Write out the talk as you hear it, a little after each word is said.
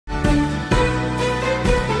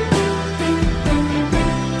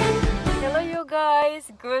guys,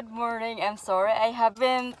 good morning. I'm sorry I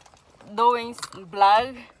haven't doing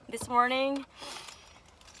vlog this morning.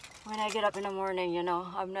 When I get up in the morning, you know,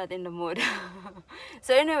 I'm not in the mood.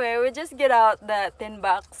 So anyway, we just get out the 10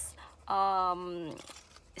 bucks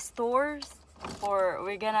stores for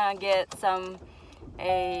we're gonna get some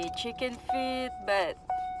chicken feet, but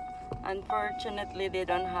unfortunately they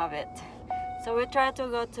don't have it. So we try to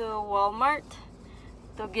go to Walmart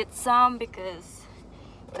to get some because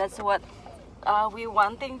that's what we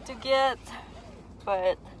wanting to get.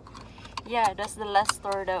 But yeah, that's the last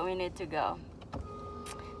store that we need to go.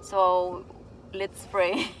 So let's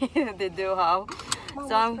pray. They do have.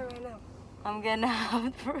 So I'm gonna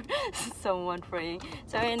have someone praying.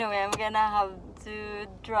 So anyway, I'm gonna have to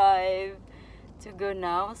drive to go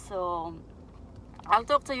now. So I'll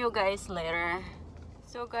talk to you guys later.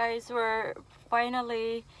 So guys, we're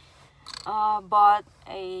finally bought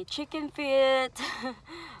a chicken feet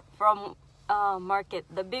from market,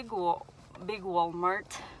 the big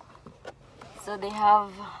Walmart. So they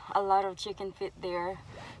have a lot of chicken feet there.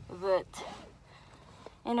 But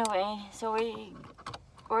anyway, so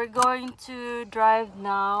we're going to drive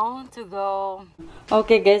now to go.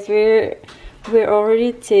 Okay guys, we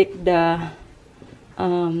already take the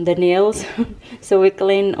nails. So we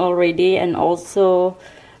clean already, and also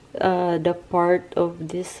the part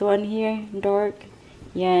of this one here, dark.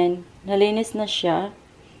 Yan, nalinis na siya.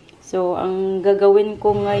 So ang gagawin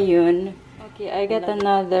ko ngayon, okay, I got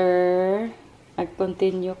another. I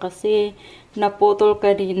continue kasi naputol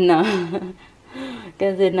kanina.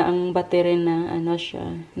 Kasi na ang battery na ano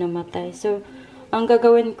siya, namatay. So ang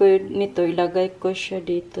gagawin ko nito, ilagay ko siya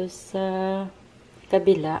dito sa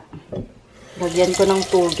kabila. Lagyan ko ng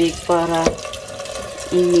tubig para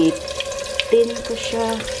initin ko siya.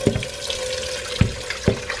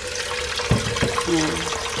 Yan.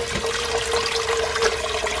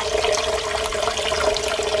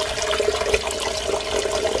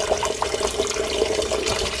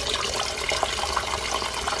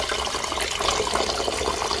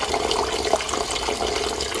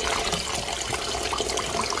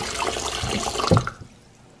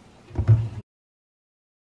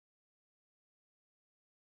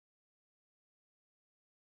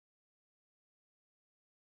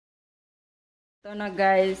 Ito na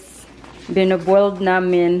guys, binaboiled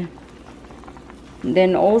namin.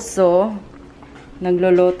 Then also,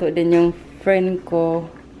 nagluluto din yung friend ko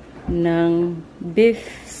ng beef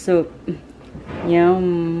soup.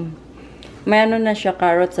 Yum! May ano na siya,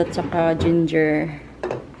 carrots at saka ginger.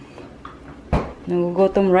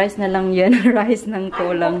 Nagugutom, rice na lang yan. Rice ng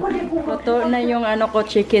kulang. Ito na yung ano ko,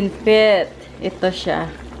 chicken feet. Ito siya.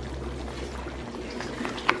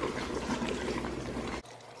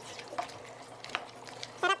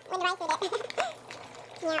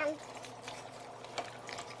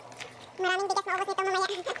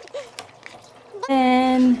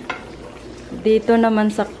 And dito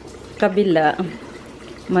naman sa kabila,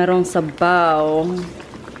 mayroong sabaw.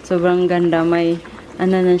 Sobrang ganda. May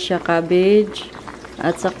ano na siya, cabbage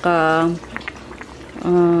at saka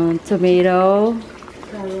tomato,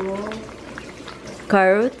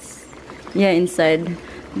 carrots, yeah, inside.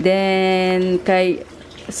 Then kay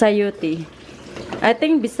sayuti. I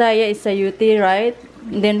think Bisaya is sayuti, right?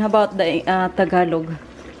 Then how about the Tagalog?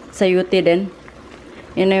 Sayuti din.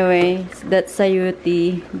 Anyway, that's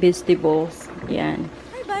sayuti vegetables. Yan.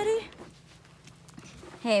 Hi, buddy.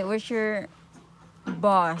 Hey, where's your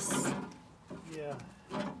boss? Yeah.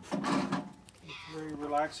 It's very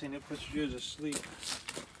relaxing. It puts you to sleep.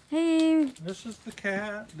 Hey. This is the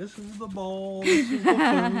cat. This is the bowl. This is the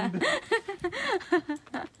food.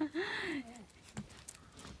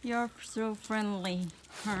 You're so friendly.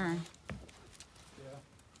 Huh?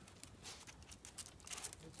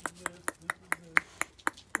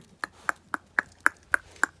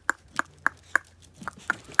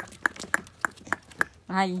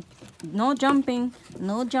 Hi. No jumping.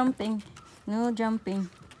 No jumping. No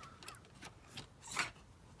jumping.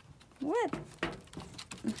 What?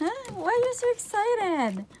 Huh? Why are you so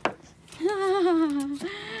excited?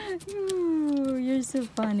 Ooh, you're so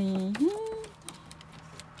funny.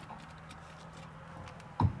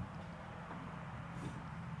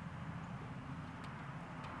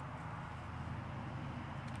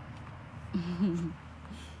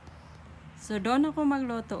 So doon ako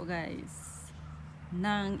magluto guys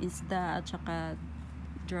ng isda at saka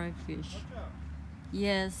dry fish.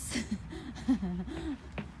 Yes.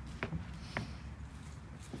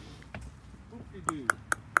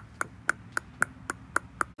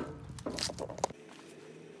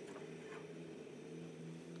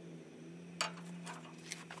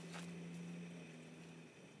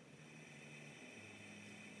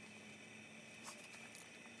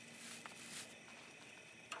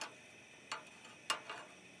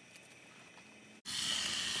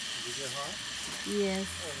 it hot? Yes.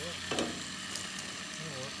 Oh,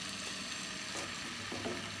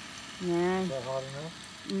 yeah. Yan. Is that hot enough?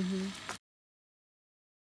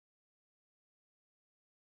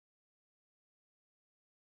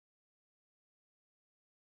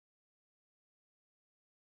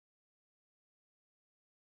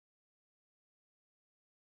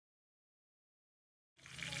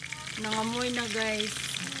 Nangamoy na guys.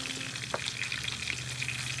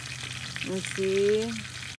 You see?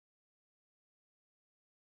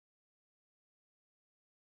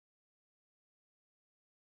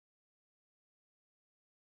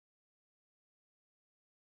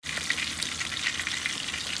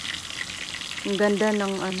 Ang ganda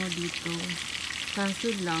ng ano dito. Kaso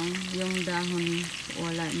lang, yung dahon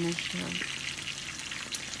wala na siya.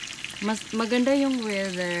 Mas maganda yung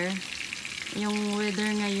weather. Yung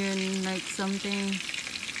weather ngayon like something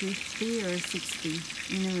 50 or 60.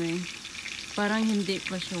 Anyway, parang hindi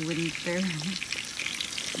pa siya winter.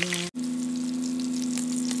 Yeah.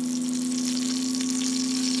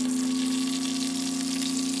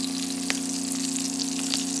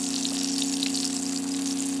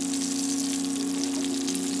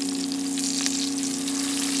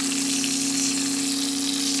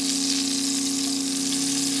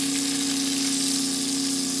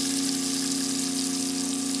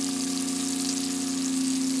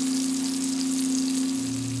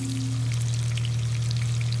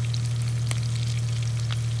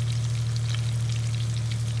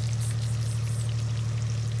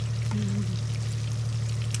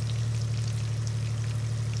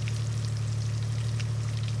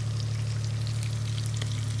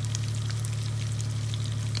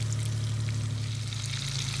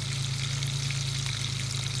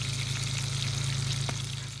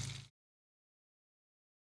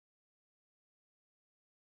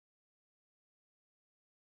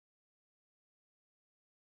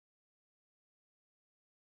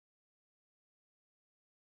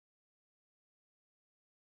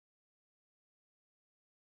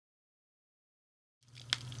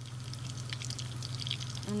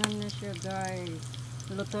 Ano na siya guys,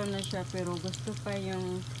 luto na siya pero gusto pa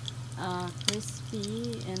yung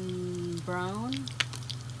crispy and brown.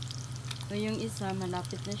 So yung isa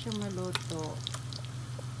malapit na siya maluto,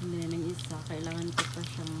 and then yung isa kailangan ko pa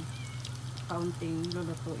siyang kaunting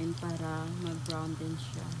lulutuin para mag brown din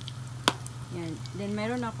siya. Yan. Then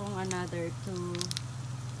meron akong another 2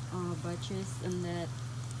 batches on that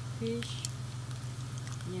fish.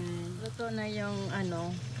 Yan. Luto na yung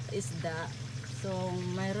ano, isda. So,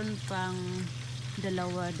 mayroon pang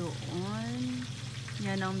dalawa doon.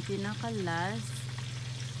 Yan ang pinaka-last.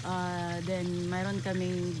 Then, mayroon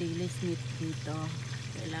kaming daily meat dito.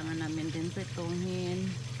 Kailangan namin din prituhin.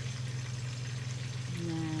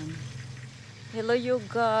 Yan. Hello you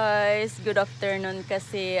guys. Good afternoon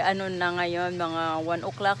kasi ano na ngayon, mga 1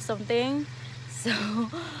 o'clock something. So,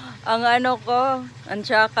 ang ano ko, ang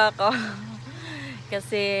tsaka ko.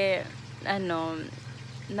 Kasi, ano,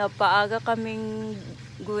 napaaga kaming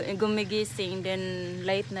gumigising, then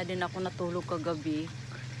late na din ako natulog kagabi.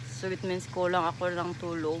 So it means kulang ako ng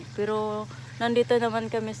tulog. Pero nandito naman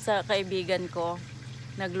kami sa kaibigan ko.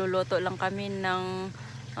 Nagluluto lang kami ng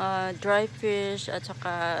dry fish at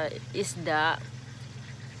saka isda.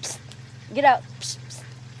 Psst, get out. Psst, psst.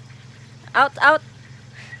 Out, out.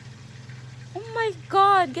 Oh my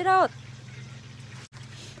God, get out.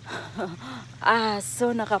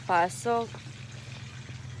 So nakapasok.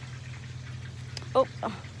 Oh,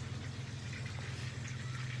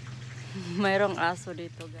 mayroong aso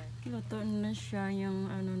dito guys. Luto na siya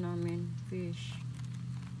yung ano namin, fish.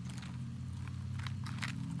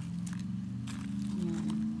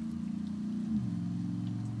 Yan.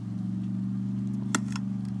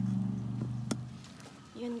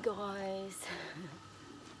 Yun guys.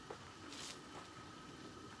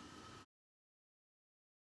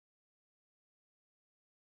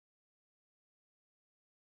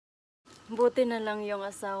 Buti na lang yung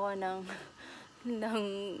asawa ng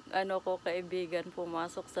ano ko kaibigan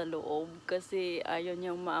pumasok sa loob kasi ayaw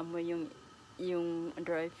niyang maamoy yung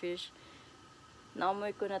dry fish.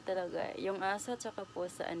 Naamoy ko na talaga yung aso tsaka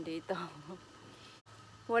pusa andito.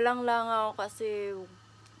 Walang langaw kasi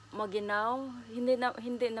maginaw. Hindi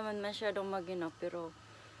naman masyadong maginaw pero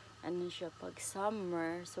ano siya, pag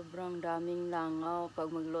summer sobrang daming langaw pag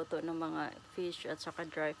magluto ng mga fish at saka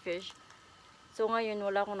dry fish. So ngayon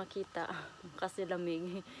wala akong nakita kasi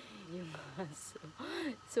lamig yung aso.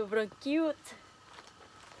 Sobrang cute.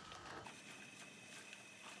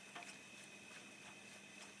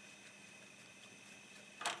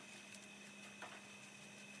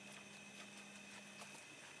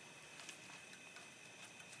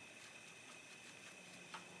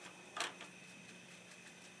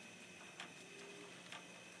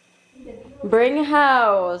 Bring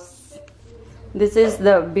house. This is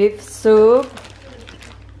the beef soup,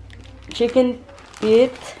 chicken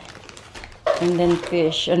feet, and then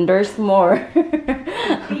fish. And there's more.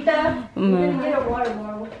 Pita, you can get a water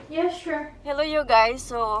bottle. Yeah, sure. Hello, you guys.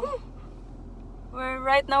 So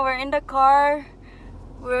right now we're in the car.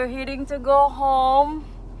 We're heading to go home,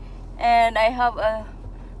 and I have a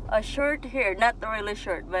shirt here. Not really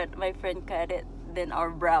short, but my friend cut it. Then our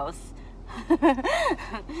brows.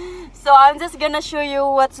 So I'm just gonna show you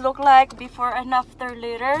what's look like before and after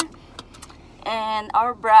later. And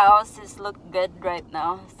our brows is look good right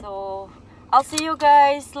now. So I'll see you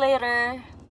guys later.